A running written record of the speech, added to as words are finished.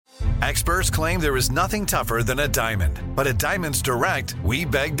Experts claim there is nothing tougher than a diamond. But at Diamonds Direct, we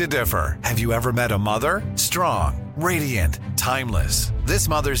beg to differ. Have you ever met a mother? Strong, radiant, timeless. This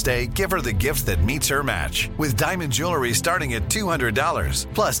Mother's Day, give her the gift that meets her match. With diamond jewelry starting at $200.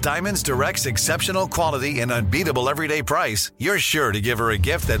 Plus Diamonds Direct's exceptional quality and unbeatable everyday price, you're sure to give her a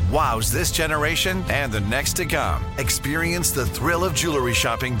gift that wows this generation and the next to come. Experience the thrill of jewelry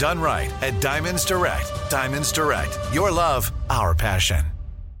shopping done right at Diamonds Direct. Diamonds Direct. Your love, our passion.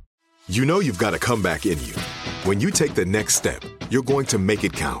 You know you've got a comeback in you. When you take the next step, you're going to make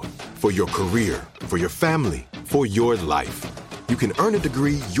it count. For your career, for your family, for your life. You can earn a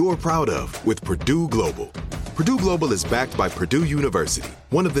degree you're proud of with Purdue Global. Purdue Global is backed by Purdue University,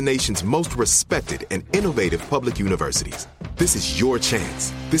 one of the nation's most respected and innovative public universities. This is your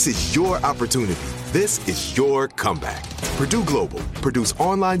chance. This is your opportunity. This is your comeback. Purdue Global, Purdue's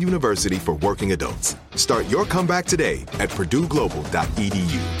online university for working adults. Start your comeback today at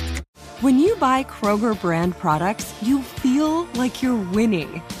purdueglobal.edu. When you buy Kroger brand products, you feel like you're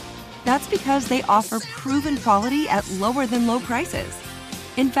winning. That's because they offer proven quality at lower than low prices.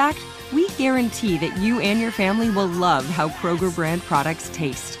 In fact, we guarantee that you and your family will love how Kroger brand products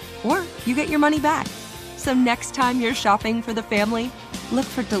taste, or you get your money back. So next time you're shopping for the family, look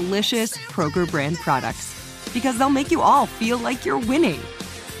for delicious Kroger brand products, because they'll make you all feel like you're winning.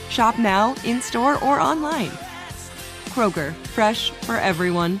 Shop now, in-store, or online. Kroger, fresh for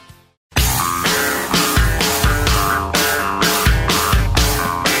everyone.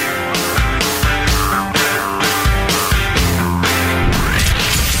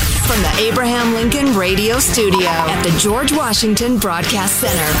 From the Abraham Lincoln Radio Studio at the George Washington Broadcast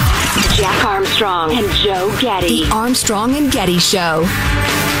Center, Jack Armstrong and Joe Getty. The Armstrong and Getty Show.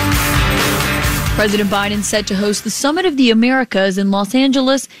 President Biden set to host the Summit of the Americas in Los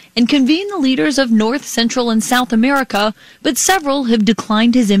Angeles and convene the leaders of North, Central, and South America, but several have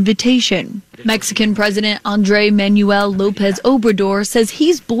declined his invitation. Mexican President Andrés Manuel López Obrador says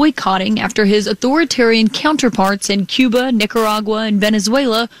he's boycotting after his authoritarian counterparts in Cuba, Nicaragua, and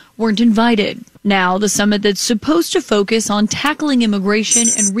Venezuela weren't invited. Now, the summit that's supposed to focus on tackling immigration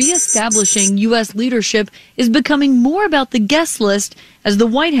and reestablishing U.S. leadership is becoming more about the guest list as the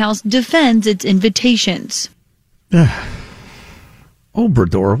White House defends its invitations.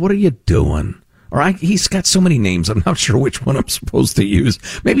 Obrador, what are you doing? He's got so many names, I'm not sure which one I'm supposed to use.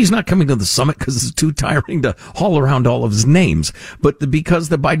 Maybe he's not coming to the summit because it's too tiring to haul around all of his names. But because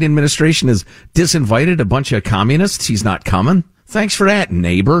the Biden administration has disinvited a bunch of communists, he's not coming. Thanks for that,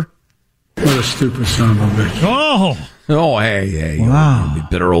 neighbor. What a stupid son of a bitch. Oh, hey. Wow. You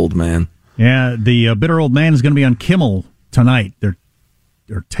bitter old man. Yeah, the bitter old man is going to be on Kimmel tonight. They're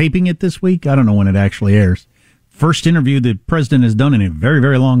taping it this week. I don't know when it actually airs. First interview the president has done in a very,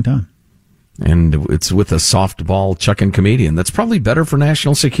 very long time. And it's with a softball chucking comedian. That's probably better for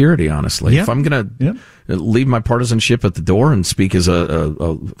national security, honestly. Yep. If I'm going to leave my partisanship at the door and speak as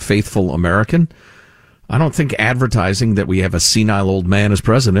a faithful American, I don't think advertising that we have a senile old man as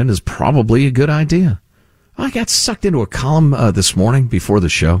president is probably a good idea. I got sucked into a column this morning before the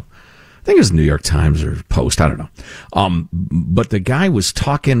show. I think it was New York Times or Post. I don't know. But the guy was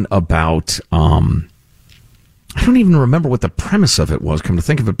talking about, I don't even remember what the premise of it was, come to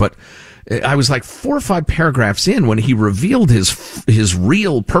think of it, but I was like 4 or 5 paragraphs in when he revealed his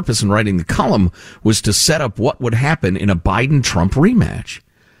real purpose in writing the column was to set up what would happen in a Biden-Trump rematch.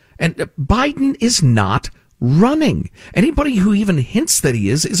 And Biden is not running. Anybody who even hints that he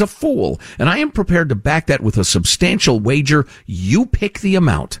is a fool. And I am prepared to back that with a substantial wager. You pick the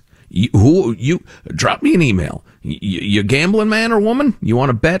amount. You drop me an email. You gambling man or woman? You want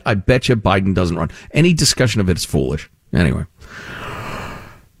to bet? I bet you Biden doesn't run. Any discussion of it is foolish. Anyway,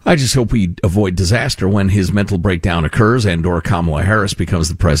 I just hope we avoid disaster when his mental breakdown occurs and or Kamala Harris becomes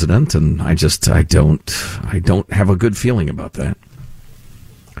the president. And I don't have a good feeling about that.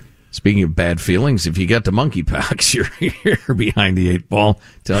 Speaking of bad feelings, if you get the monkeypox, you're behind the 8 ball.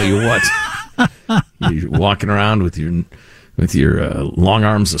 Tell you what, you're walking around with your long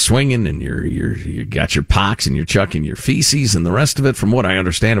arms a swinging, and you got your pox, and you're chucking your feces and the rest of it. From what I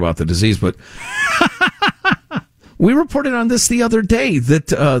understand about the disease, but we reported on this the other day that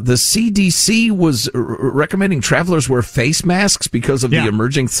the CDC was recommending travelers wear face masks because of the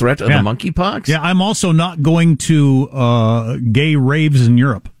emerging threat of the monkeypox. Yeah, I'm also not going to gay raves in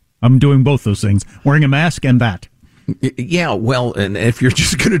Europe. I'm doing both those things, wearing a mask and that. Yeah, well, and if you're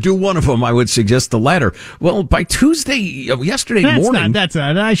just going to do one of them, I would suggest the latter. Well, by yesterday morning...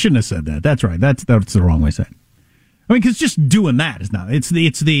 I shouldn't have said that. That's right. That's the wrong way to say it. I mean, because just doing that is not... It's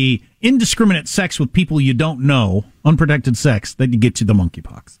the indiscriminate sex with people you don't know, unprotected sex, that gets you the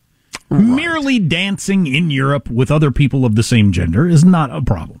monkeypox. Right. Merely dancing in Europe with other people of the same gender is not a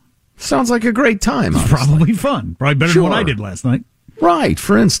problem. Sounds like a great time. It's probably fun. Probably better than what I did last night. Right,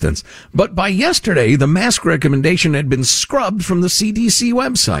 for instance. But by yesterday, the mask recommendation had been scrubbed from the CDC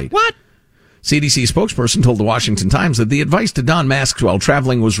website. What? CDC spokesperson told the Washington Times that the advice to don masks while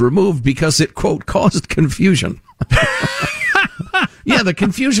traveling was removed because it, quote, caused confusion. Yeah, the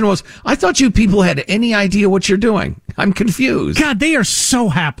confusion was, I thought you people had any idea what you're doing. I'm confused. God, they are so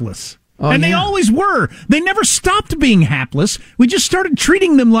hapless. Oh, and they yeah. always were. They never stopped being hapless. We just started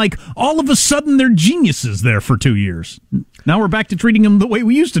treating them like all of a sudden they're geniuses there for 2 years. Now we're back to treating them the way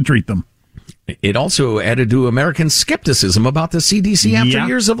we used to treat them. It also added to American skepticism about the CDC after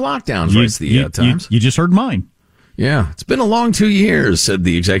years of lockdowns, writes the Times. You just heard mine. Yeah, it's been a long 2 years, said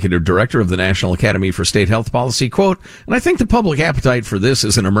the executive director of the National Academy for State Health Policy, quote, and I think the public appetite for this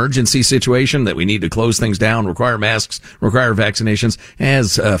is an emergency situation that we need to close things down, require masks, require vaccinations,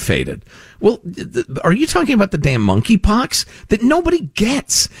 has faded. Well, are you talking about the damn monkeypox that nobody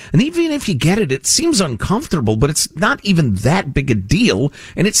gets? And even if you get it, it seems uncomfortable, but it's not even that big a deal,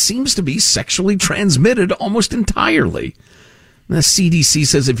 and it seems to be sexually transmitted almost entirely. The CDC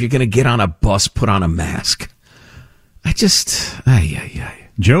says if you're going to get on a bus, put on a mask.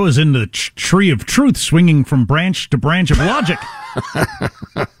 Joe is in the tree of truth, swinging from branch to branch of logic.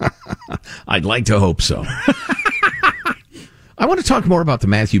 I'd like to hope so. I want to talk more about the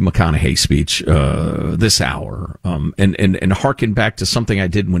Matthew McConaughey speech this hour, and harken back to something I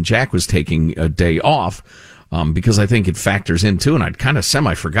did when Jack was taking a day off, because I think it factors in too, and I'd kind of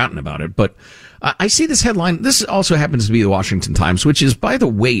semi-forgotten about it. But I see this headline. This also happens to be the Washington Times, which is, by the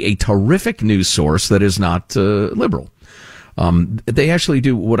way, a terrific news source that is not liberal. They actually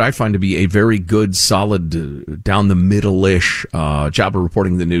do what I find to be a very good, solid, down the middle-ish job of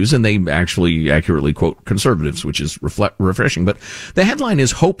reporting the news, and they actually accurately quote conservatives, which is refreshing. But the headline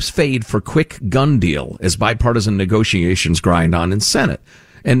is "Hopes Fade for Quick Gun Deal as Bipartisan Negotiations Grind On in Senate."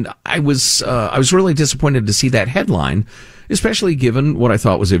 And I was really disappointed to see that headline, especially given what I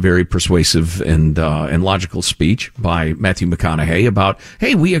thought was a very persuasive and logical speech by Matthew McConaughey about,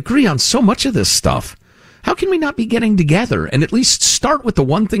 hey, we agree on so much of this stuff. How can we not be getting together and at least start with the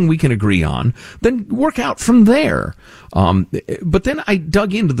one thing we can agree on, then work out from there? But then I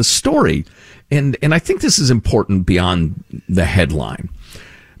dug into the story, and I think this is important beyond the headline.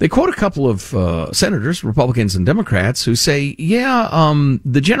 They quote a couple of senators, Republicans and Democrats, who say,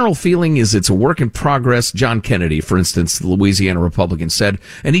 the general feeling is it's a work in progress. John Kennedy, for instance, the Louisiana Republican, said,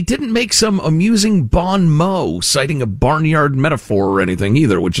 and he didn't make some amusing bon mot citing a barnyard metaphor or anything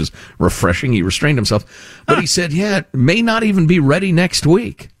either, which is refreshing. He restrained himself. But he said, it may not even be ready next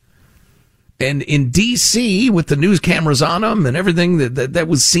week. And in D.C., with the news cameras on them and everything, that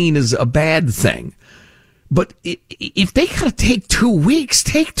was seen as a bad thing. But if they gotta take 2 weeks,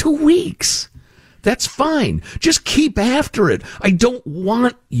 take 2 weeks. That's fine. Just keep after it. I don't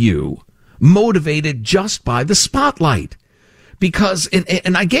want you motivated just by the spotlight. Because,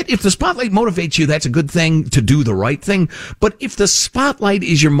 and I get if the spotlight motivates you, that's a good thing to do the right thing. But if the spotlight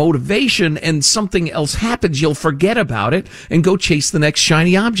is your motivation and something else happens, you'll forget about it and go chase the next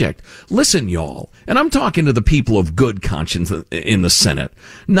shiny object. Listen, y'all, and I'm talking to the people of good conscience in the Senate,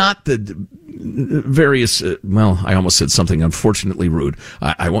 not the various, I almost said something unfortunately rude.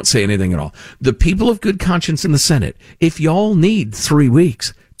 I won't say anything at all. The people of good conscience in the Senate, if y'all need 3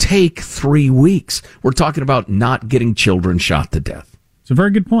 weeks, take 3 weeks. We're talking about not getting children shot to death. It's a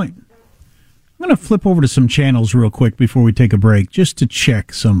very good point. I'm going to flip over to some channels real quick before we take a break, just to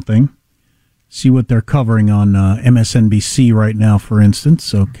check something. See what they're covering on MSNBC right now, for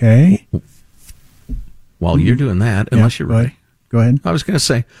instance. Okay. While you're doing that, unless you're ready. Go ahead. I was going to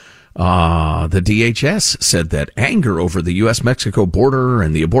say, the DHS said that anger over the U.S.-Mexico border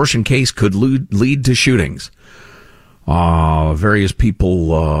and the abortion case could lead to shootings. Various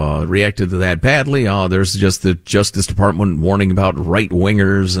people reacted to that badly. There's just the Justice Department warning about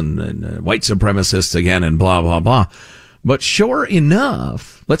right-wingers and white supremacists again and blah, blah, blah. But sure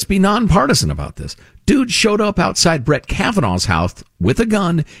enough, let's be nonpartisan about this. Dude showed up outside Brett Kavanaugh's house with a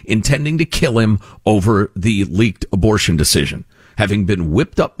gun, intending to kill him over the leaked abortion decision, having been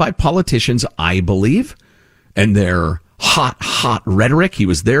whipped up by politicians, I believe, and their hot rhetoric. He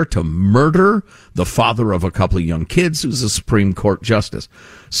was there to murder the father of a couple of young kids who's a Supreme Court justice.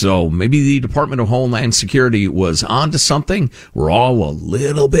 So maybe the Department of Homeland Security was onto something. We're all a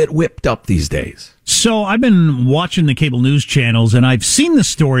little bit whipped up these days. So I've been watching the cable news channels, and I've seen the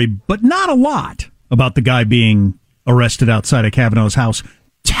story, but not a lot, about the guy being arrested outside of Kavanaugh's house,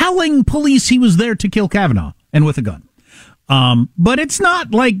 telling police he was there to kill Kavanaugh, and with a gun. But it's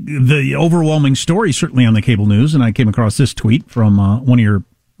not like the overwhelming story, certainly on the cable news. And I came across this tweet from one of your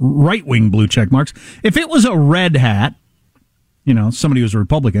right-wing blue check marks. If it was a red hat, somebody who's a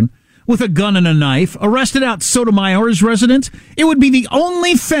Republican, with a gun and a knife arrested out Sotomayor's residence, it would be the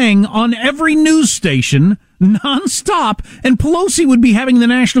only thing on every news station nonstop, and Pelosi would be having the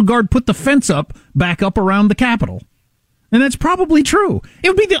National Guard put the fence back up around the Capitol. And that's probably true. It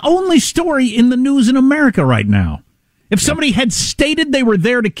would be the only story in the news in America right now if somebody had stated they were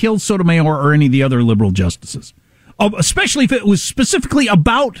there to kill Sotomayor or any of the other liberal justices, especially if it was specifically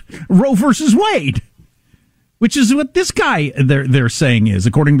about Roe versus Wade, which is what this guy they're saying is,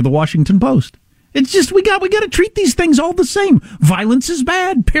 according to the Washington Post. It's just we got to treat these things all the same. Violence is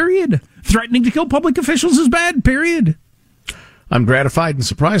bad, period. Threatening to kill public officials is bad, period. I'm gratified and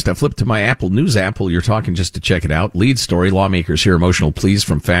surprised. I flipped to my Apple News app while you're talking just to check it out. Lead story, lawmakers hear emotional pleas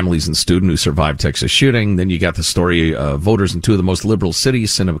from families and students who survived Texas shooting. Then you got the story, voters in two of the most liberal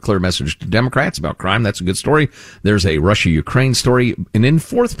cities send a clear message to Democrats about crime. That's a good story. There's a Russia-Ukraine story. And in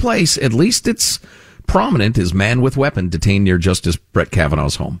fourth place, at least it's prominent, is man with weapon detained near Justice Brett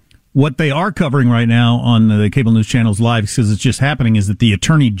Kavanaugh's home. What they are covering right now on the cable news channels live, because it's just happening, is that the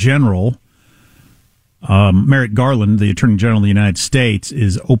Attorney General, Merrick Garland, the Attorney General of the United States,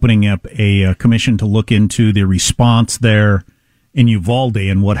 is opening up a commission to look into the response there in Uvalde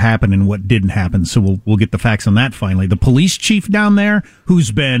and what happened and what didn't happen. So we'll get the facts on that finally. The police chief down there,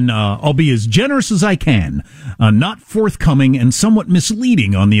 who's been, I'll be as generous as I can, not forthcoming and somewhat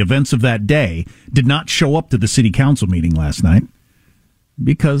misleading on the events of that day, did not show up to the city council meeting last night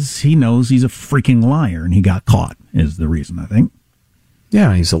because he knows he's a freaking liar and he got caught, is the reason, I think.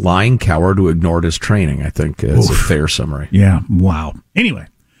 Yeah, he's a lying coward who ignored his training, I think, is a fair summary. Yeah, wow. Anyway,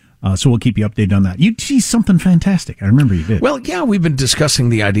 so we'll keep you updated on that. You see something fantastic. I remember you did. Well, yeah, we've been discussing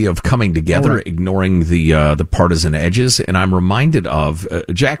the idea of coming together, ignoring the partisan edges, and I'm reminded of,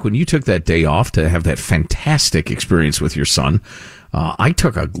 Jack, when you took that day off to have that fantastic experience with your son, I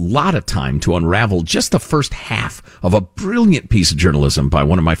took a lot of time to unravel just the first half of a brilliant piece of journalism by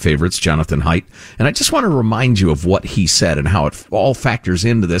one of my favorites, Jonathan Haidt. And I just want to remind you of what he said and how it all factors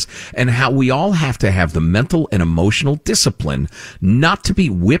into this and how we all have to have the mental and emotional discipline not to be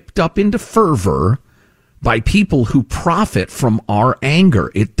whipped up into fervor by people who profit from our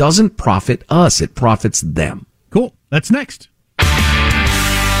anger. It doesn't profit us. It profits them. Cool. That's next.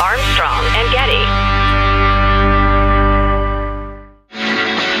 Armstrong and Getty.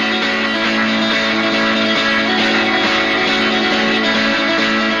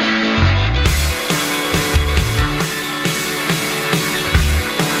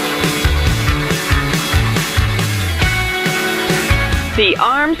 The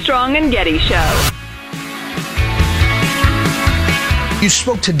Armstrong and Getty Show. You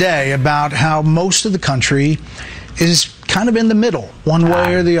spoke today about how most of the country is kind of in the middle, one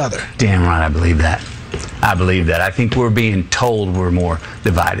way or the other. Damn right, I believe that. I believe that. I think we're being told we're more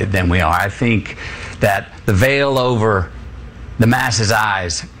divided than we are. I think that the veil over the masses'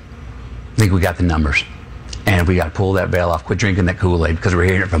 eyes, I think we got the numbers. And we got to pull that veil off, quit drinking that Kool-Aid, because we're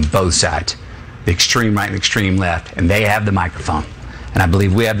hearing it from both sides, the extreme right and the extreme left, and they have the microphone. And I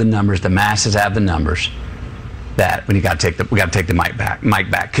believe we have the numbers, the masses have the numbers, that we got to take the mic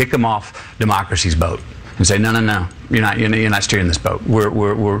back, kick them off democracy's boat and say, no, you're not steering this boat.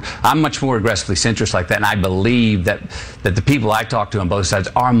 I'm much more aggressively centrist like that, and I believe that the people I talk to on both sides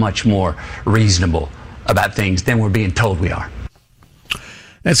are much more reasonable about things than we're being told we are.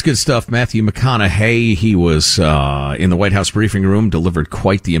 That's good stuff. Matthew McConaughey, he was in the White House briefing room, delivered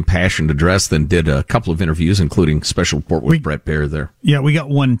quite the impassioned address, then did a couple of interviews, including special report with Brett Baer there. Yeah, we got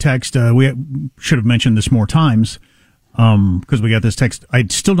one text. We should have mentioned this more times because we got this text. I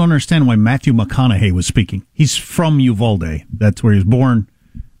still don't understand why Matthew McConaughey was speaking. He's from Uvalde. That's where he was born,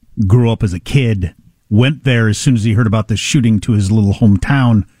 grew up as a kid, went there as soon as he heard about the shooting to his little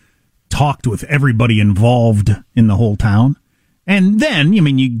hometown, talked with everybody involved in the whole town. And then, I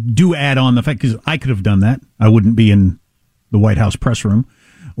mean, you do add on the fact, because I could have done that. I wouldn't be in the White House press room,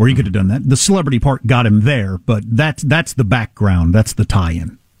 or you could have done that. The celebrity part got him there, but that's the background. That's the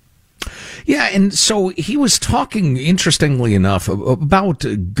tie-in. Yeah, and so he was talking, interestingly enough, about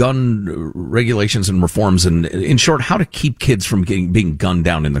gun regulations and reforms, and in short, how to keep kids from being gunned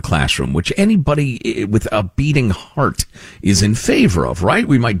down in the classroom, which anybody with a beating heart is in favor of, right?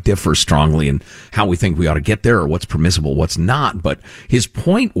 We might differ strongly in how we think we ought to get there or what's permissible, what's not, but his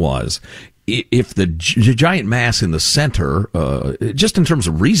point was, if the giant mass in the center, just in terms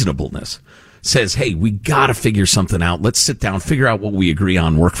of reasonableness, says, hey, we got to figure something out. Let's sit down, figure out what we agree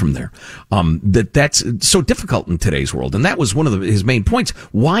on, work from there. That's so difficult in today's world. And that was one of his main points.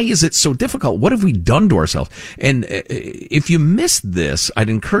 Why is it so difficult? What have we done to ourselves? And if you missed this, I'd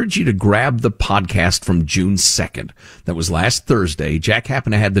encourage you to grab the podcast from June 2nd. That was last Thursday. Jack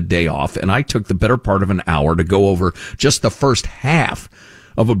happened to have the day off, and I took the better part of an hour to go over just the first half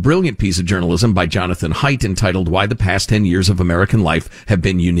of a brilliant piece of journalism by Jonathan Haidt entitled Why the Past 10 Years of American Life Have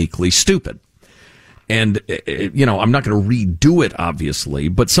Been Uniquely Stupid. And, I'm not going to redo it, obviously,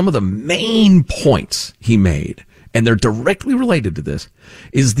 but some of the main points he made, and they're directly related to this,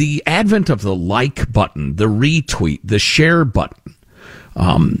 is the advent of the like button, the retweet, the share button,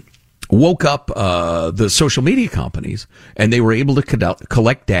 woke up the social media companies, and they were able to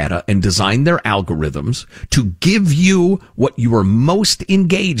collect data and design their algorithms to give you what you were most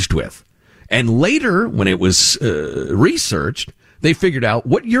engaged with. And later, when it was researched, they figured out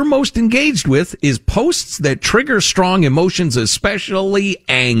what you're most engaged with is posts that trigger strong emotions, especially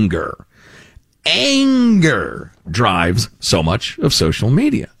anger. Anger drives so much of social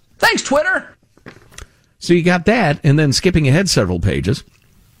media. Thanks, Twitter. So you got that, and then skipping ahead several pages,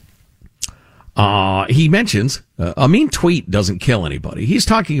 he mentions a mean tweet doesn't kill anybody. He's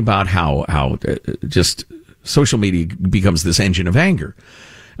talking about how just social media becomes this engine of anger.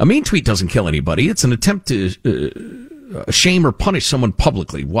 A mean tweet doesn't kill anybody. It's an attempt to shame or punish someone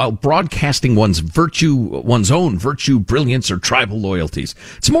publicly while broadcasting one's own virtue, brilliance, or tribal loyalties.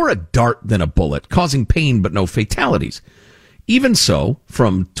 It's more a dart than a bullet, causing pain but no fatalities. Even so,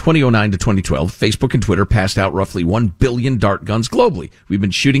 from 2009 to 2012, Facebook and Twitter passed out roughly 1 billion dart guns globally. We've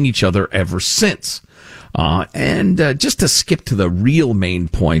been shooting each other ever since. And just to skip to the real main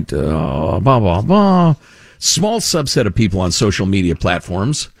point, small subset of people on social media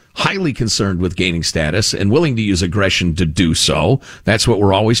platforms highly concerned with gaining status and willing to use aggression to do so. That's what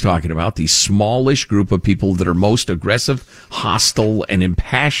we're always talking about, the smallish group of people that are most aggressive, hostile, and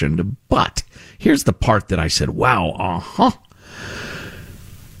impassioned. But here's the part that I said, wow,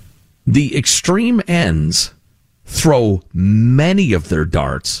 The extreme ends throw many of their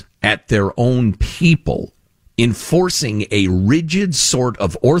darts at their own people, enforcing a rigid sort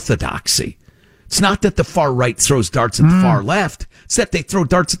of orthodoxy. It's not that the far right throws darts at the far left. It's that they throw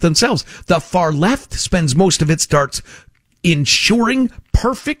darts at themselves. The far left spends most of its darts ensuring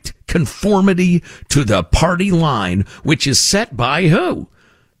perfect conformity to the party line, which is set by who?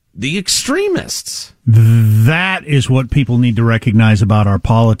 The extremists. That is what people need to recognize about our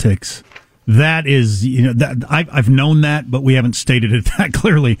politics. That is, I've known that, but we haven't stated it that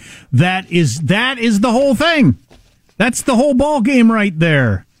clearly. That is the whole thing. That's the whole ball game right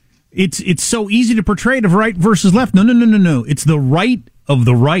there. It's so easy to portray it of right versus left. No. It's the right of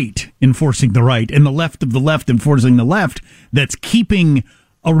the right enforcing the right and the left of the left enforcing the left that's keeping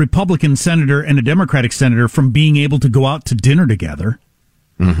a Republican senator and a Democratic senator from being able to go out to dinner together.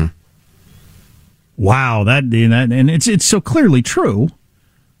 Mm-hmm. Wow, and it's so clearly true.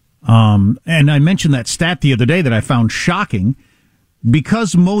 And I mentioned that stat the other day that I found shocking.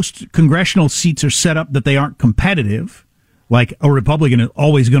 Because most congressional seats are set up that they aren't competitive, like a Republican is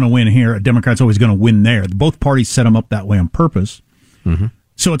always going to win here, a Democrat's always going to win there. Both parties set them up that way on purpose. Mm-hmm.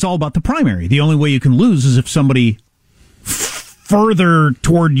 So it's all about the primary. The only way you can lose is if somebody further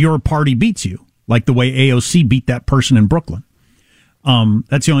toward your party beats you, like the way AOC beat that person in Brooklyn.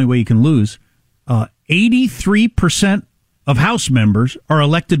 That's the only way you can lose. 83% of House members are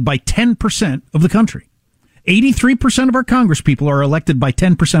elected by 10% of the country. 83% of our Congress people are elected by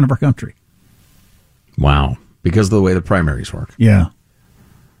 10% of our country. Wow. Because of the way the primaries work. Yeah.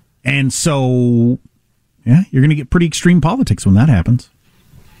 And so, you're going to get pretty extreme politics when that happens.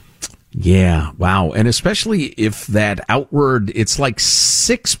 Yeah, wow. And especially if that outward, it's like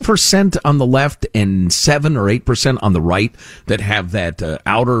 6% on the left and 7 or 8% on the right that have that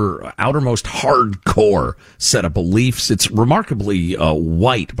outermost hardcore set of beliefs. It's remarkably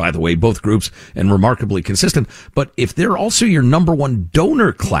white, by the way, both groups, and remarkably consistent. But if they're also your number one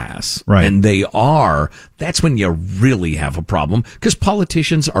donor class, right, and they are, that's when you really have a problem, because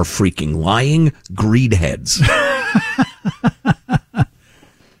politicians are freaking lying greedheads.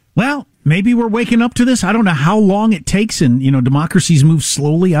 Well, maybe we're waking up to this. I don't know how long it takes, and democracies move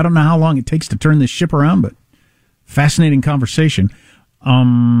slowly. I don't know how long it takes to turn this ship around, but fascinating conversation. We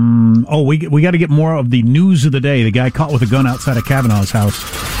got to get more of the news of the day. The guy caught with a gun outside of Kavanaugh's house.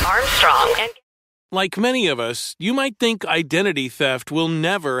 Armstrong and like many of us, you might think identity theft will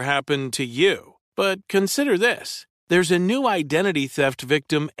never happen to you. But consider this. There's a new identity theft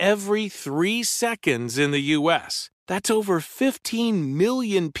victim every 3 seconds in the U.S. That's over 15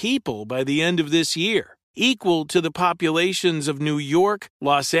 million people by the end of this year, equal to the populations of New York,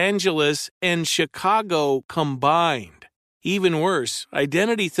 Los Angeles, and Chicago combined. Even worse,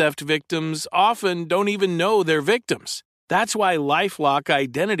 identity theft victims often don't even know they're victims. That's why LifeLock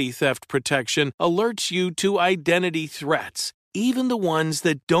Identity Theft Protection alerts you to identity threats even the ones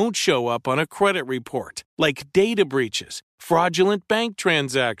that don't show up on a credit report, like data breaches, fraudulent bank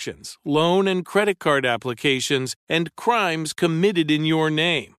transactions, loan and credit card applications, and crimes committed in your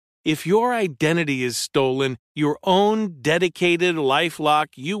name. If your identity is stolen, your own dedicated LifeLock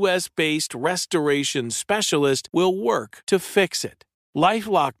U.S.-based restoration specialist will work to fix it.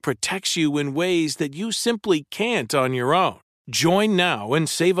 LifeLock protects you in ways that you simply can't on your own. Join now and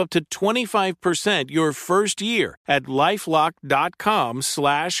save up to 25% your first year at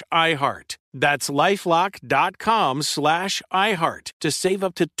LifeLock.com/iHeart. That's LifeLock.com/iHeart to save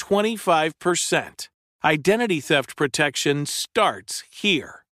up to 25%. Identity theft protection starts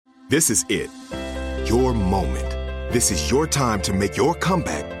here. This is it. Your moment. This is your time to make your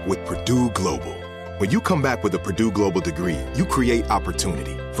comeback with Purdue Global. When you come back with a Purdue Global degree, you create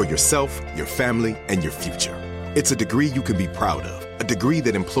opportunity for yourself, your family, and your future. It's a degree you can be proud of, a degree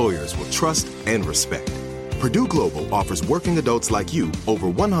that employers will trust and respect. Purdue Global offers working adults like you over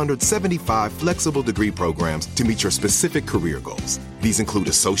 175 flexible degree programs to meet your specific career goals. These include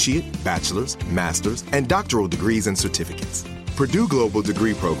associate, bachelor's, master's, and doctoral degrees and certificates. Purdue Global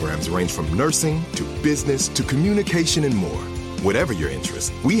degree programs range from nursing to business to communication and more. Whatever your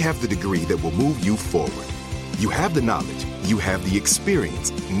interest, we have the degree that will move you forward. You have the knowledge, you have the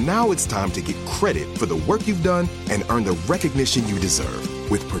experience. Now it's time to get credit for the work you've done and earn the recognition you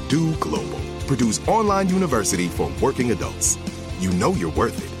deserve with Purdue Global, Purdue's online university for working adults. You know you're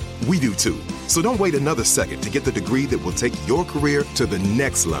worth it. We do too. So don't wait another second to get the degree that will take your career to the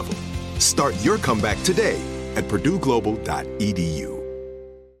next level. Start your comeback today at purdueglobal.edu.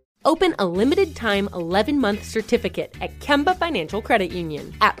 Open a limited-time 11-month certificate at Kemba Financial Credit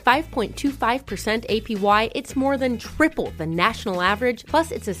Union. At 5.25% APY, it's more than triple the national average,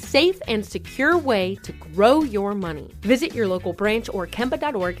 plus it's a safe and secure way to grow your money. Visit your local branch or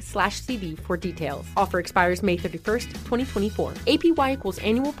kemba.org/CD for details. Offer expires May 31st, 2024. APY equals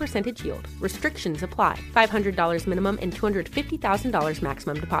annual percentage yield. Restrictions apply. $500 minimum and $250,000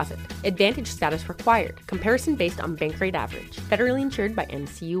 maximum deposit. Advantage status required. Comparison based on bank rate average. Federally insured by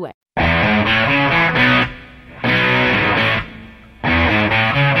NCUA.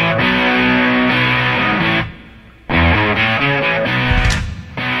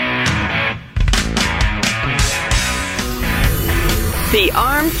 The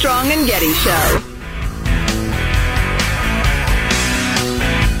Armstrong and Getty Show.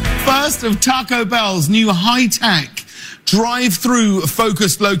 First of Taco Bell's new high-tech drive-through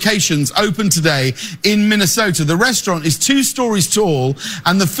focused locations open today in Minnesota. The restaurant is 2 stories tall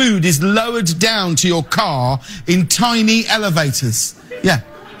and the food is lowered down to your car in tiny elevators. Yeah.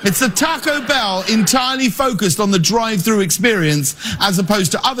 It's a Taco Bell entirely focused on the drive-through experience as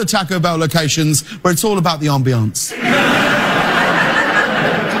opposed to other Taco Bell locations where it's all about the ambiance.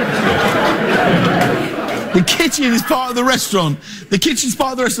 The kitchen is part of the restaurant. The kitchen's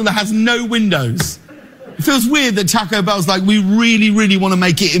part of the restaurant that has no windows. It feels weird that Taco Bell's like, we really, really want to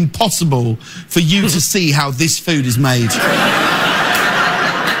make it impossible for you to see how this food is made.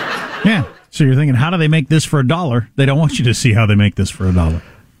 Yeah. So you're thinking, how do they make this for $1? They don't want you to see how they make this for $1.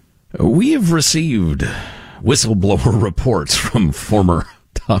 We have received whistleblower reports from former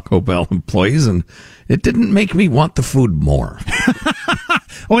Taco Bell employees, and it didn't make me want the food more.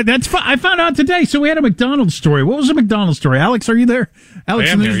 Oh, that's fun. I found out today. So we had a McDonald's story. What was the McDonald's story? Alex, are you there? Alex,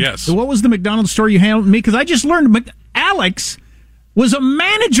 I am there, yes. What was the McDonald's story you handled me? Because I just learned Alex was a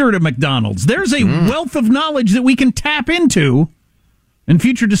manager at McDonald's. There's a wealth of knowledge that we can tap into in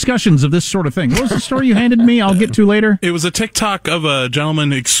future discussions of this sort of thing. What was the story you handed me? I'll get to later. It was a TikTok of a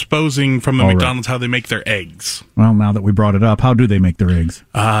gentleman exposing from the McDonald's how they make their eggs. Well, now that we brought it up, how do they make their eggs?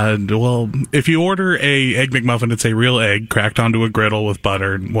 Well, if you order a Egg McMuffin, it's a real egg cracked onto a griddle with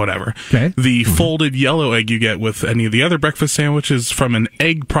butter and whatever. Okay. The folded yellow egg you get with any of the other breakfast sandwiches from an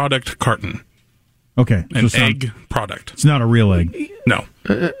egg product carton. Okay. An egg product. It's not a real egg. No.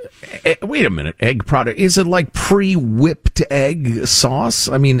 Wait a minute. Egg product. Is it like pre-whipped egg sauce?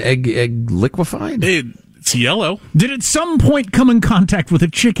 I mean, egg liquefied? It's yellow. Did at some point come in contact with a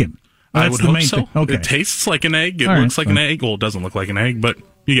chicken? I would hope so. Okay. It tastes like an egg. It looks like an egg. Well, it doesn't look like an egg, but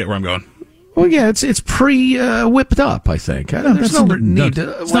you get where I'm going. Well, yeah, it's pre-whipped up, I think. There's no need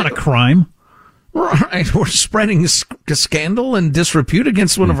to... It's not a crime. Right, we're spreading scandal and disrepute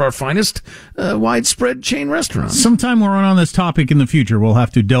against one of our finest widespread chain restaurants. Sometime we're on this topic in the future, we'll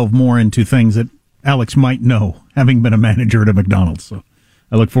have to delve more into things that Alex might know, having been a manager at a McDonald's. So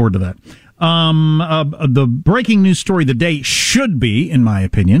I look forward to that. The breaking news story of the day should be, in my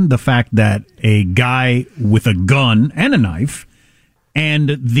opinion, the fact that a guy with a gun and a knife,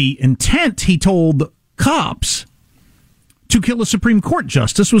 and the intent he told cops to kill a Supreme Court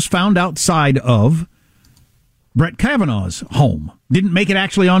justice, was found outside of Brett Kavanaugh's home. Didn't make it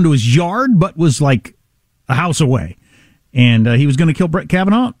actually onto his yard, but was like a house away. And he was going to kill Brett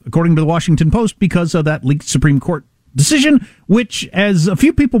Kavanaugh, according to the Washington Post, because of that leaked Supreme Court decision, which, as a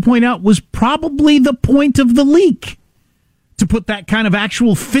few people point out, was probably the point of the leak, to put that kind of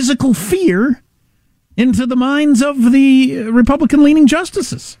actual physical fear into the minds of the Republican-leaning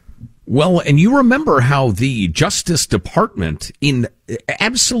justices. Well, and you remember how the Justice Department, in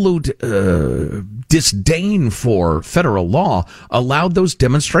absolute disdain for federal law, allowed those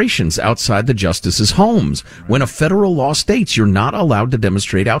demonstrations outside the justices' homes. Right. When a federal law states you're not allowed to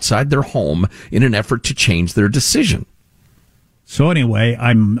demonstrate outside their home in an effort to change their decision. So anyway,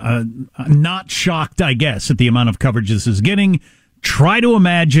 I'm not shocked, I guess, at the amount of coverage this is getting. Try to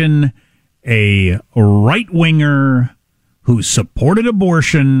imagine a right-winger who supported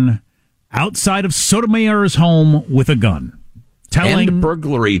abortion outside of Sotomayor's home with a gun. And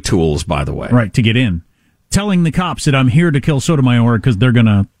burglary tools, by the way. Right, to get in. Telling the cops that I'm here to kill Sotomayor because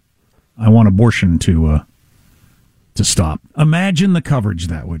I want abortion to stop. Imagine the coverage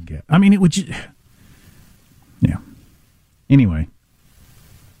that would get. I mean, it would yeah. Anyway.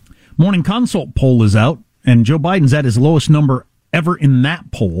 Morning Consult poll is out, and Joe Biden's at his lowest number ever in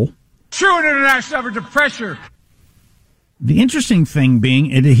that poll. True international average of pressure. The interesting thing being,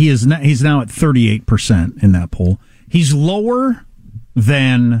 he's now at 38% in that poll. He's lower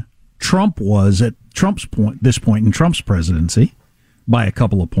than Trump was at this point in Trump's presidency by a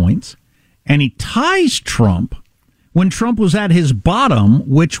couple of points. And he ties Trump when Trump was at his bottom,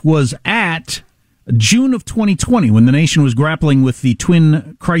 which was at June of 2020, when the nation was grappling with the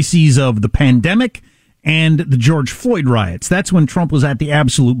twin crises of the pandemic and the George Floyd riots. That's when Trump was at the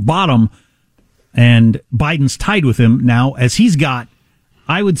absolute bottom. And Biden's tied with him now, as he's got,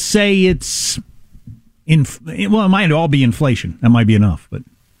 I would say it might all be inflation. That might be enough, but.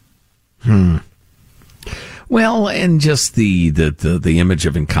 Well, and just the image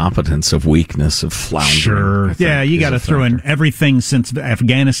of incompetence, of weakness, of floundering. Sure. Yeah, you got to throw in everything since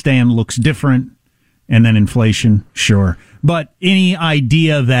Afghanistan looks different, and then inflation. Sure. But any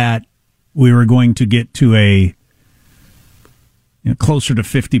idea that we were going to get to closer to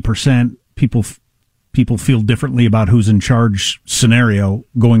 50%, people feel differently about who's in charge scenario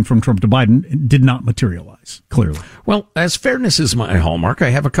going from Trump to Biden did not materialize, clearly. Well, as fairness is my hallmark, I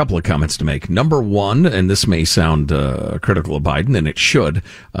have a couple of comments to make. Number one, and this may sound critical of Biden, and it should,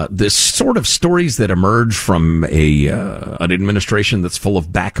 this sort of stories that emerge from an administration that's full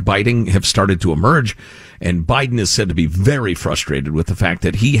of backbiting have started to emerge. And Biden is said to be very frustrated with the fact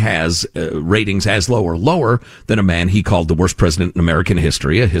that he has ratings as low or lower than a man he called the worst president in American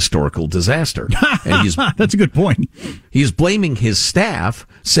history, a historical disaster. And that's a good point. He's blaming his staff,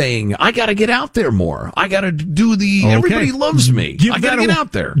 saying, I got to get out there more. I got to do everybody loves me. I got to get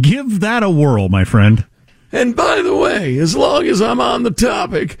out there. Give that a whirl, my friend. And by the way, as long as I'm on the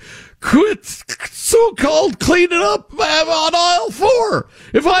topic, quit so-called cleaning up on aisle 4.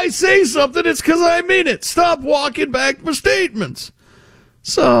 If I say something, it's because I mean it. Stop walking back my statements.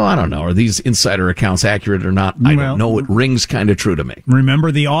 So, I don't know. Are these insider accounts accurate or not? I don't know. It rings kind of true to me.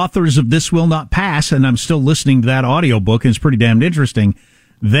 Remember, the authors of This Will Not Pass, and I'm still listening to that audiobook, and it's pretty damned interesting.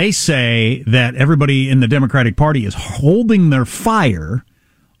 They say that everybody in the Democratic Party is holding their fire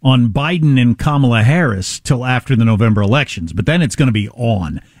on Biden and Kamala Harris till after the November elections. But then it's going to be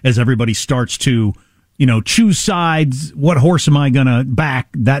on as everybody starts to, choose sides. What horse am I going to back?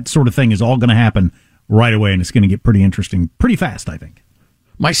 That sort of thing is all going to happen right away, and it's going to get pretty interesting pretty fast, I think.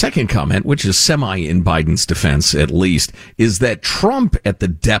 My second comment, which is semi in Biden's defense at least, is that Trump, at the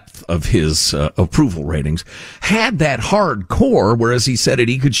depth of his approval ratings, had that hard core, whereas he said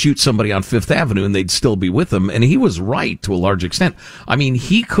he could shoot somebody on Fifth Avenue and they'd still be with him. And he was right to a large extent. I mean,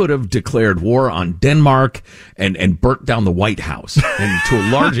 he could have declared war on Denmark and burnt down the White House. And to a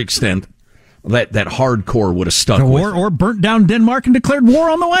large extent, that hardcore would have stuck with him. Or burnt down Denmark and declared war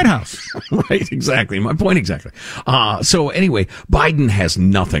on the White House. Right, exactly. My point exactly. So anyway, Biden has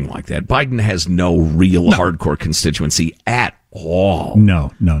nothing like that. Biden has no real hardcore constituency at all.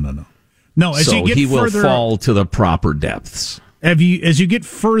 No. As so you get he will fall to the proper depths. As you get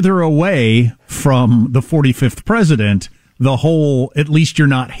further away from the 45th president, the whole, at least you're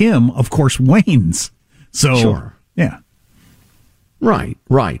not him, of course, wanes. So, sure. Yeah. Right.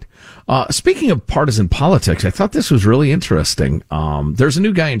 Speaking of partisan politics, I thought this was really interesting. There's a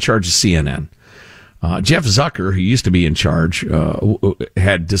new guy in charge of CNN. Jeff Zucker, who used to be in charge,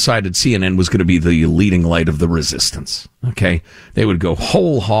 had decided CNN was going to be the leading light of the resistance. Okay? They would go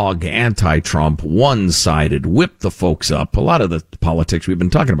whole hog, anti-Trump, one-sided, whip the folks up. A lot of the politics we've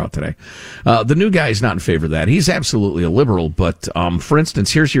been talking about today. The new guy is not in favor of that. He's absolutely a liberal, but for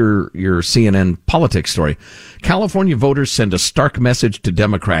instance, here's your CNN politics story. California voters send a stark message to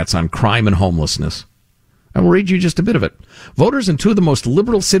Democrats on crime and homelessness. I will read you just a bit of it. Voters in two of the most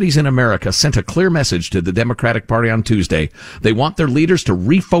liberal cities in America sent a clear message to the Democratic Party on Tuesday. They want their leaders to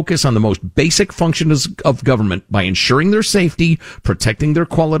refocus on the most basic functions of government by ensuring their safety, protecting their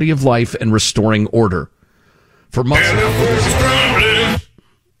quality of life, and restoring order. For months now.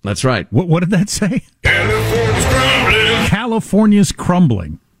 That's right. What did that say? California's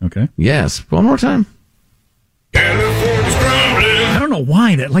crumbling. Okay. Yes. One more time. I don't know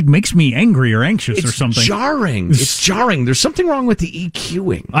why that makes me angry or anxious or something. It's jarring. There's something wrong with the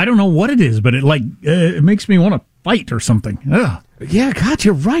EQing. I don't know what it is, but it makes me want to fight or something. Ugh. Yeah, God,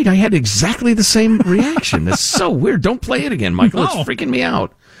 you're right. I had exactly the same reaction. It's so weird. Don't play it again, Michael. It's freaking me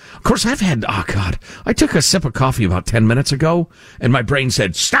out. Of course, I took a sip of coffee about 10 minutes ago, and my brain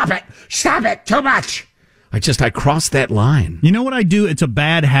said, stop it, too much. I crossed that line. You know what I do? It's a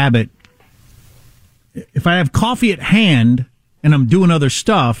bad habit. If I have coffee at hand and I'm doing other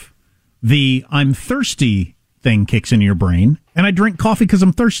stuff, the I'm thirsty thing kicks into your brain, and I drink coffee because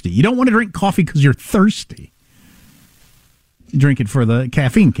I'm thirsty. You don't want to drink coffee because you're thirsty. You drink it for the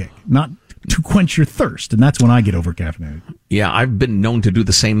caffeine kick, not to quench your thirst, and that's when I get over-caffeinated. Yeah, I've been known to do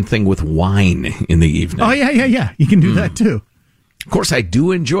the same thing with wine in the evening. Oh, yeah. You can do that, too. Of course, I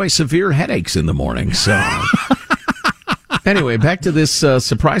do enjoy severe headaches in the morning, so... Anyway, back to this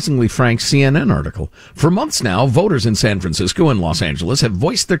surprisingly frank CNN article. For months now, voters in San Francisco and Los Angeles have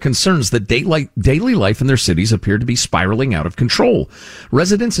voiced their concerns that daily life in their cities appear to be spiraling out of control.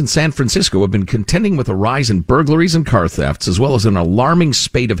 Residents in San Francisco have been contending with a rise in burglaries and car thefts, as well as an alarming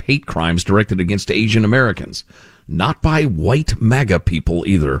spate of hate crimes directed against Asian Americans. Not by white MAGA people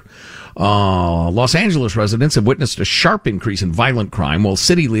either. Los Angeles residents have witnessed a sharp increase in violent crime, while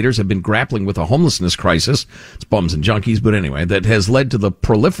city leaders have been grappling with a homelessness crisis. It's bums and junkies, but anyway, that has led to the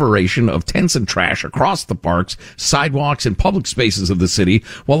proliferation of tents and trash across the parks, sidewalks, and public spaces of the city,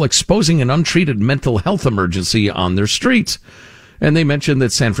 while exposing an untreated mental health emergency on their streets. And they mentioned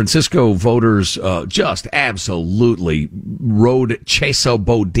that San Francisco voters just absolutely rode Chesa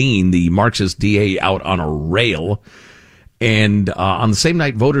Boudin, the Marxist DA, out on a rail. And on the same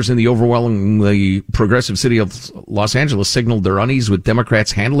night, voters in the overwhelmingly progressive city of Los Angeles signaled their unease with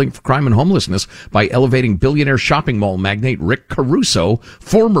Democrats' handling of crime and homelessness by elevating billionaire shopping mall magnate Rick Caruso,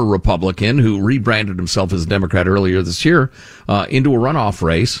 former Republican who rebranded himself as a Democrat earlier this year, into a runoff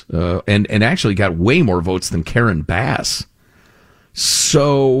race and actually got way more votes than Karen Bass.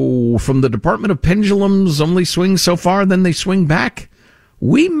 So, from the Department of Pendulums only swing so far, then they swing back,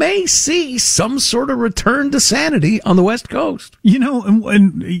 we may see some sort of return to sanity on the West Coast. You know,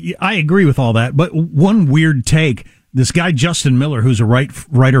 and I agree with all that, but one weird take, this guy Justin Miller, who's a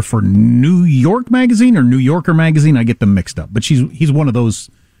writer for New York Magazine or New Yorker Magazine, I get them mixed up, but he's one of those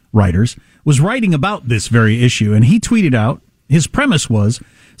writers, was writing about this very issue, and he tweeted out, his premise was,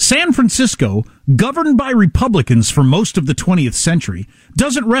 San Francisco, governed by Republicans for most of the 20th century,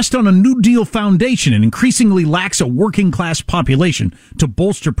 doesn't rest on a New Deal foundation and increasingly lacks a working-class population to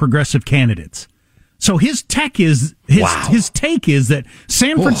bolster progressive candidates. So his take is that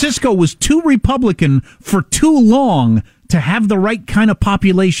San Francisco was too Republican for too long to have the right kind of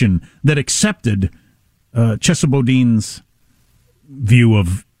population that accepted Chesa Boudin's view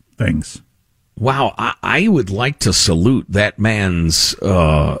of things. Wow, I would like to salute that man's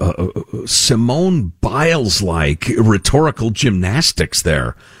Simone Biles-like rhetorical gymnastics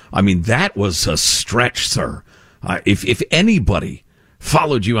there. I mean, that was a stretch, sir. If anybody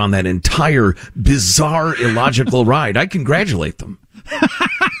followed you on that entire bizarre, illogical ride, I congratulate them.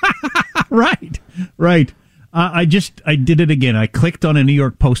 Right. I did it again. I clicked on a New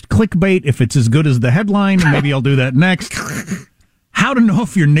York Post clickbait. If it's as good as the headline, maybe I'll do that next. How to know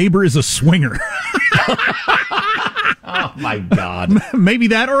if your neighbor is a swinger. Oh, my God. Maybe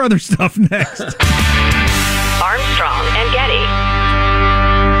that or other stuff next. Armstrong and Getty.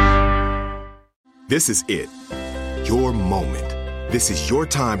 This is it. Your moment. This is your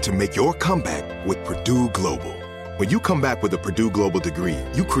time to make your comeback with Purdue Global. When you come back with a Purdue Global degree,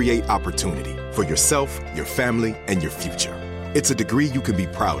 you create opportunity for yourself, your family, and your future. It's a degree you can be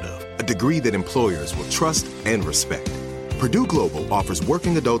proud of, a degree that employers will trust and respect. Purdue Global offers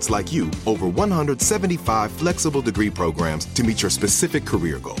working adults like you over 175 flexible degree programs to meet your specific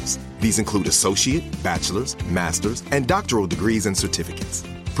career goals. These include associate, bachelor's, master's, and doctoral degrees and certificates.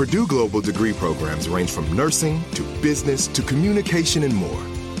 Purdue Global degree programs range from nursing to business to communication and more.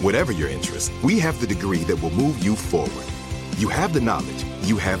 Whatever your interest, we have the degree that will move you forward. You have the knowledge,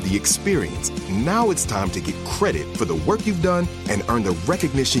 you have the experience. Now it's time to get credit for the work you've done and earn the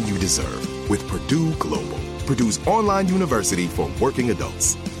recognition you deserve with Purdue Global, Purdue's online university for working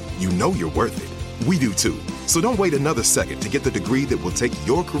adults. You know you're worth it. We do too. So don't wait another second to get the degree that will take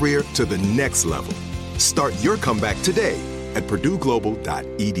your career to the next level. Start your comeback today at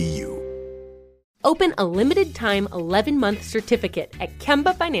purdueglobal.edu. Open a limited-time 11-month certificate at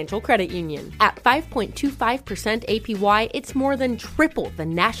Kemba Financial Credit Union. At 5.25% APY, it's more than triple the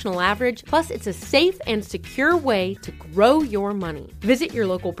national average, plus it's a safe and secure way to grow your money. Visit your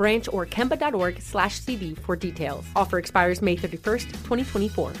local branch or kemba.org/CD for details. Offer expires May 31st,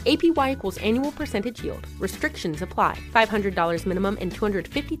 2024. APY equals annual percentage yield. Restrictions apply. $500 minimum and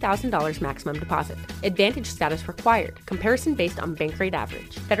 $250,000 maximum deposit. Advantage status required. Comparison based on bank rate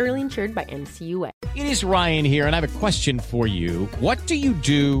average. Federally insured by NCUA. It is Ryan here, and I have a question for you. What do you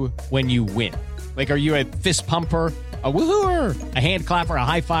do when you win? Like, are you a fist pumper, a woohooer, a hand clapper, a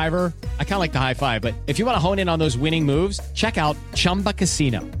high fiver? I kind of like the high five, but if you want to hone in on those winning moves, check out Chumba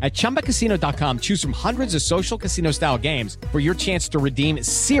Casino. At ChumbaCasino.com, choose from hundreds of social casino-style games for your chance to redeem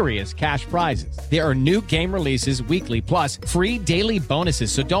serious cash prizes. There are new game releases weekly, plus free daily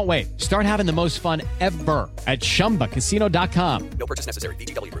bonuses, so don't wait. Start having the most fun ever at ChumbaCasino.com. No purchase necessary.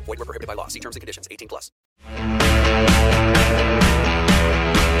 VGW. Void where prohibited by law. See terms and conditions. 18+.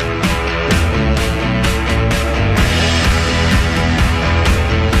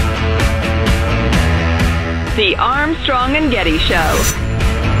 The Armstrong and Getty Show.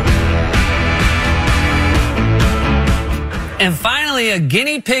 And finally, a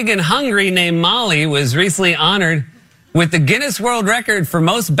guinea pig in Hungary named Molly was recently honored with the Guinness World Record for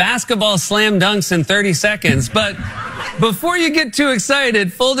most basketball slam dunks in 30 seconds. But before you get too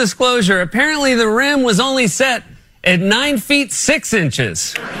excited, full disclosure, apparently the rim was only set at 9 feet 6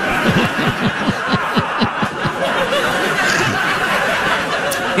 inches.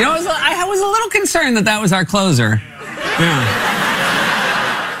 You know, I was a little concerned that was our closer. Yeah.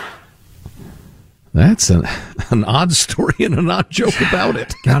 That's an odd story and an odd joke about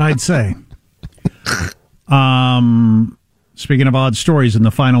it. God, I'd say. Speaking of odd stories, in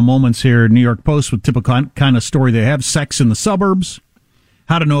the final moments here, New York Post with typical kind of story they have: sex in the suburbs.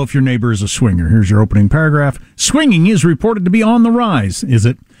 How to know if your neighbor is a swinger. Here's your opening paragraph. Swinging is reported to be on the rise. Is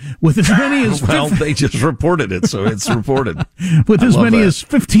it? With as many as well, they just reported it, so it's reported. With as many as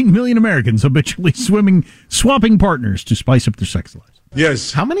 15 million Americans habitually swapping partners to spice up their sex lives.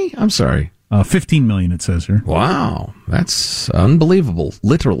 Yes. How many? I'm sorry. 15 million, it says here. Wow. That's unbelievable.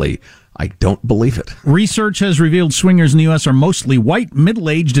 Literally. I don't believe it. Research has revealed swingers in the U.S. are mostly white,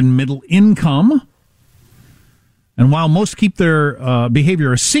 middle-aged, and middle income. And while most keep their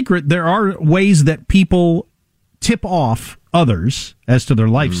behavior a secret, there are ways that people tip off others as to their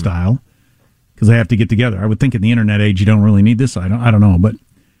lifestyle because they have to get together. I would think in the internet age you don't really need this. I don't know, but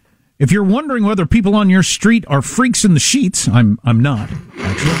if you're wondering whether people on your street are freaks in the sheets, I'm not.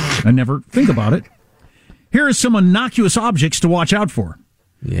 Actually, I never think about it. Here are some innocuous objects to watch out for.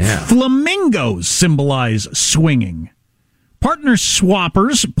 Yeah. Flamingos symbolize swinging. Partner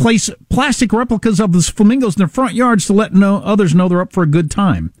swappers place plastic replicas of the flamingos in their front yards to let others know they're up for a good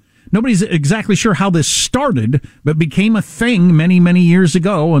time. Nobody's exactly sure how this started, but became a thing many, many years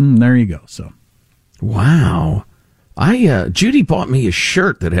ago, and there you go. So, wow. Judy bought me a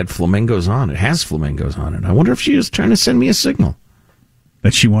shirt that had flamingos on it. Has flamingos on it. I wonder if she was trying to send me a signal.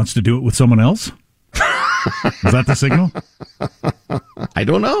 That she wants to do it with someone else? Is that the signal? I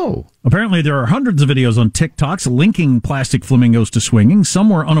don't know. Apparently, there are hundreds of videos on TikToks linking plastic flamingos to swinging. Some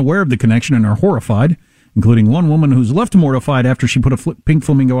were unaware of the connection and are horrified, including one woman who's left mortified after she put a pink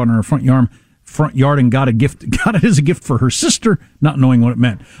flamingo on her front yard and got it as a gift for her sister, not knowing what it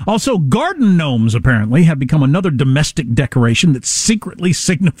meant. Also, garden gnomes apparently have become another domestic decoration that secretly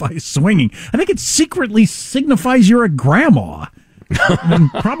signifies swinging. I think it secretly signifies you're a grandma. And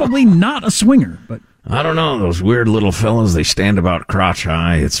probably not a swinger, but I don't know. Those weird little fellas, they stand about crotch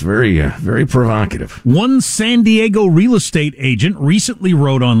high. It's very, very provocative. One San Diego real estate agent recently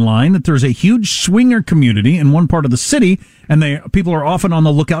wrote online that there's a huge swinger community in one part of the city, and people are often on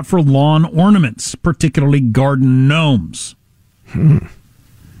the lookout for lawn ornaments, particularly garden gnomes. It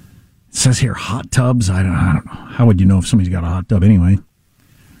says here hot tubs. I don't know. How would you know if somebody's got a hot tub anyway?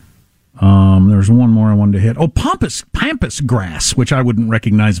 There's one more I wanted to hit. Oh, pampas grass, which I wouldn't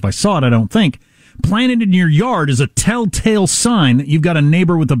recognize if I saw it, I don't think. planted in your yard is a telltale sign that you've got a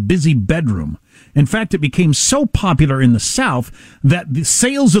neighbor with a busy bedroom. In fact, it became so popular in the South that the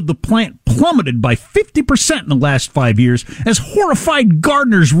sales of the plant plummeted by 50% in the last 5 years as horrified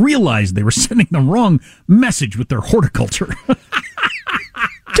gardeners realized they were sending the wrong message with their horticulture.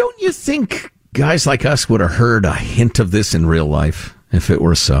 Don't you think guys like us would have heard a hint of this in real life if it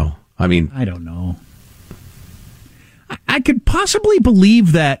were so? I mean, I don't know. I could possibly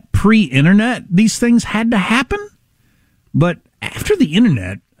believe that pre-internet these things had to happen, but after the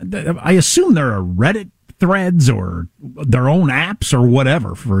internet, I assume there are Reddit threads or their own apps or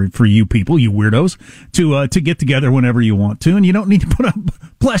whatever for you people, you weirdos, to get together whenever you want to, and you don't need to put up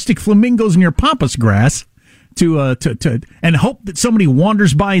plastic flamingos in your pampas grass to and hope that somebody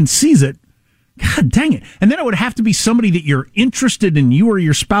wanders by and sees it. God dang it! And then it would have to be somebody that you're interested in, you or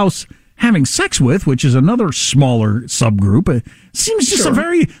your spouse having sex with, which is another smaller subgroup. It seems just a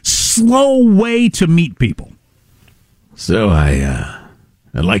very slow way to meet people. So I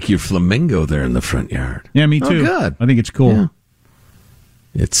like your flamingo there in the front yard. Yeah, me too. Oh, good. I think it's cool.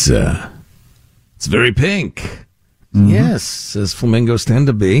 Yeah. It's very pink. Mm-hmm. Yes, as flamingos tend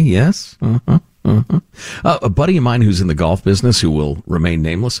to be. Yes. Uh-huh. Uh-huh. A buddy of mine who's in the golf business, who will remain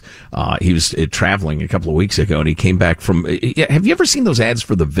nameless, he was traveling a couple of weeks ago, and he came back from. Have you ever seen those ads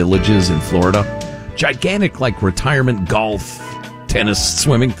for the Villages in Florida? Gigantic, like retirement golf, tennis,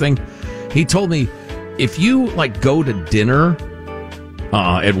 swimming thing. He told me if you go to dinner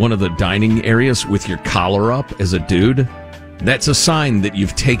at one of the dining areas with your collar up as a dude, that's a sign that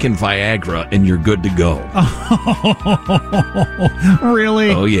you've taken Viagra and you're good to go. Really?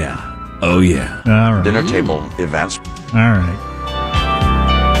 Oh yeah. Oh, yeah. All right. Dinner table events. All right.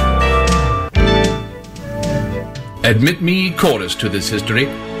 Admit me chorus to this history,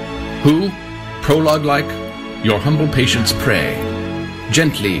 who, prologue-like, your humble patience pray,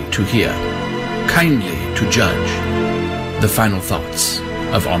 gently to hear, kindly to judge, the final thoughts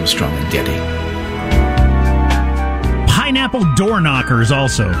of Armstrong and Getty. Pineapple door knockers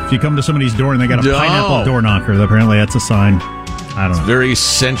also. If you come to somebody's door and they got a pineapple door knocker, apparently that's a sign. I don't know. It's very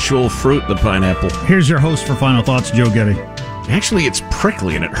sensual fruit, the pineapple. Here's your host for Final Thoughts, Joe Getty. Actually, it's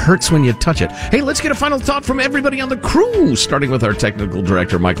prickly and it hurts when you touch it. Hey, let's get a final thought from everybody on the crew, starting with our technical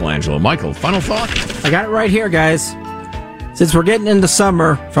director, Michelangelo. Michael, final thought? I got it right here, guys. Since we're getting into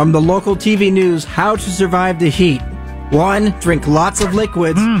summer, from the local TV news, how to survive the heat. 1, drink lots of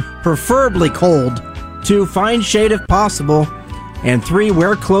liquids, preferably cold. 2, find shade if possible. And 3,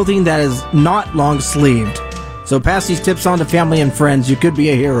 wear clothing that is not long-sleeved. So pass these tips on to family and friends. You could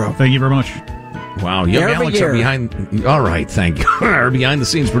be a hero. Thank you very much. Wow, young Alex, our behind. All right, thank you. Our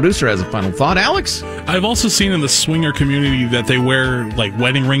behind-the-scenes producer has a final thought. Alex, I've also seen in the swinger community that they wear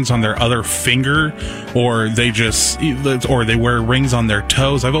wedding rings on their other finger, or they wear rings on their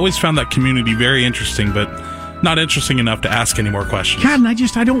toes. I've always found that community very interesting, but not interesting enough to ask any more questions. God, and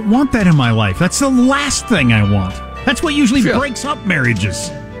I don't want that in my life. That's the last thing I want. That's what usually breaks up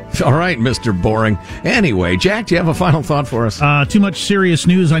marriages. All right, Mr. Boring. Anyway, Jack, do you have a final thought for us? Too much serious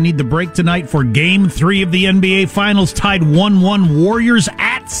news. I need the break tonight for Game 3 of the NBA Finals, tied 1-1 Warriors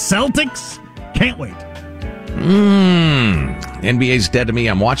at Celtics. Can't wait. NBA's dead to me.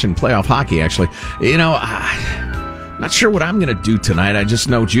 I'm watching playoff hockey, actually. Not sure what I'm going to do tonight. I just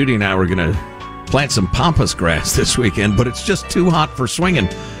know Judy and I were going to plant some pampas grass this weekend, but it's just too hot for swinging.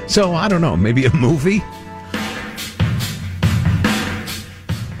 So, I don't know, maybe a movie?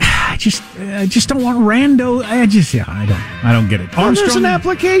 I just don't want rando. I don't get it. There's an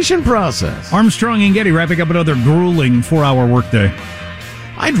application process. Armstrong and Getty wrapping up another grueling 4-hour workday.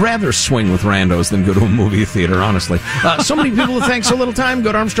 I'd rather swing with randos than go to a movie theater, honestly. So many people to thank so little time.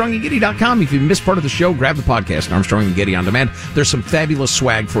 Go to ArmstrongandGetty.com. If you missed part of the show, grab the podcast, Armstrong and Getty On Demand. There's some fabulous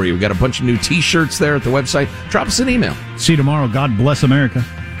swag for you. We've got a bunch of new T-shirts there at the website. Drop us an email. See you tomorrow. God bless America.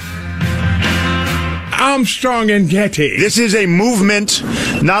 Armstrong and Getty. This is a movement,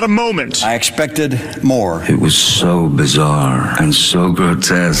 not a moment. I expected more. It was so bizarre and so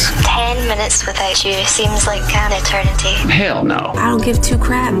grotesque. 10 minutes without you seems like an eternity. Hell no. I don't give 2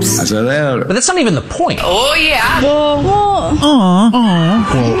 craps. I said that. But that's not even the point. Oh, yeah.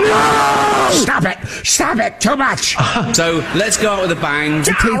 Stop it. Stop it. Too much. So let's go out with a bang.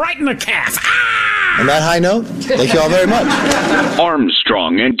 Right in the calf. On that high note, thank you all very much.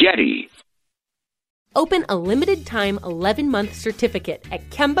 Armstrong and Getty. Open a limited-time 11-month certificate at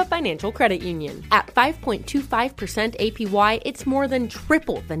Kemba Financial Credit Union. At 5.25% APY, it's more than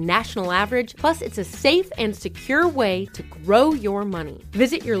triple the national average, plus it's a safe and secure way to grow your money.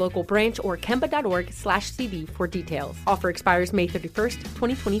 Visit your local branch or kemba.org/CD for details. Offer expires May 31st,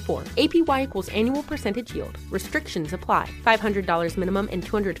 2024. APY equals annual percentage yield. Restrictions apply. $500 minimum and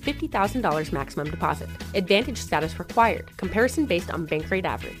 $250,000 maximum deposit. Advantage status required. Comparison based on bank rate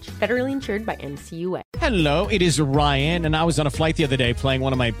average. Federally insured by NCUA. Hello, it is Ryan, and I was on a flight the other day playing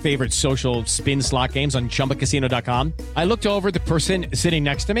one of my favorite social spin slot games on ChumbaCasino.com. I looked over at the person sitting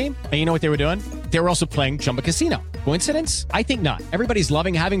next to me, and you know what they were doing? They were also playing Chumba Casino. Coincidence? I think not. Everybody's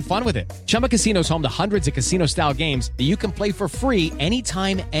loving having fun with it. Chumba Casino is home to hundreds of casino-style games that you can play for free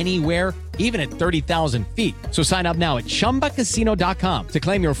anytime, anywhere, even at 30,000 feet. So sign up now at ChumbaCasino.com to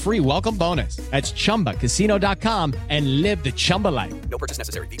claim your free welcome bonus. That's ChumbaCasino.com and live the Chumba life. No purchase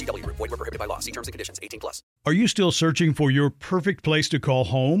necessary. VGW. Void where prohibited by law. See terms and conditions. 18+. Are you still searching for your perfect place to call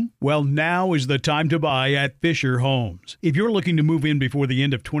home? Well, now is the time to buy at Fisher Homes. If you're looking to move in before the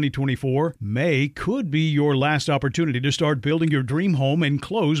end of 2024, May could be your last opportunity to start building your dream home and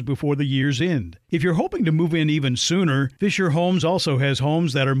close before the year's end. If you're hoping to move in even sooner, Fisher Homes also has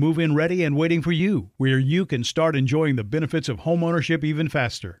homes that are move-in ready and waiting for you, where you can start enjoying the benefits of homeownership even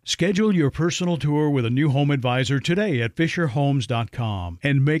faster. Schedule your personal tour with a new home advisor today at FisherHomes.com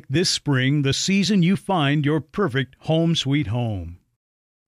and make this spring the season you find your perfect home sweet home.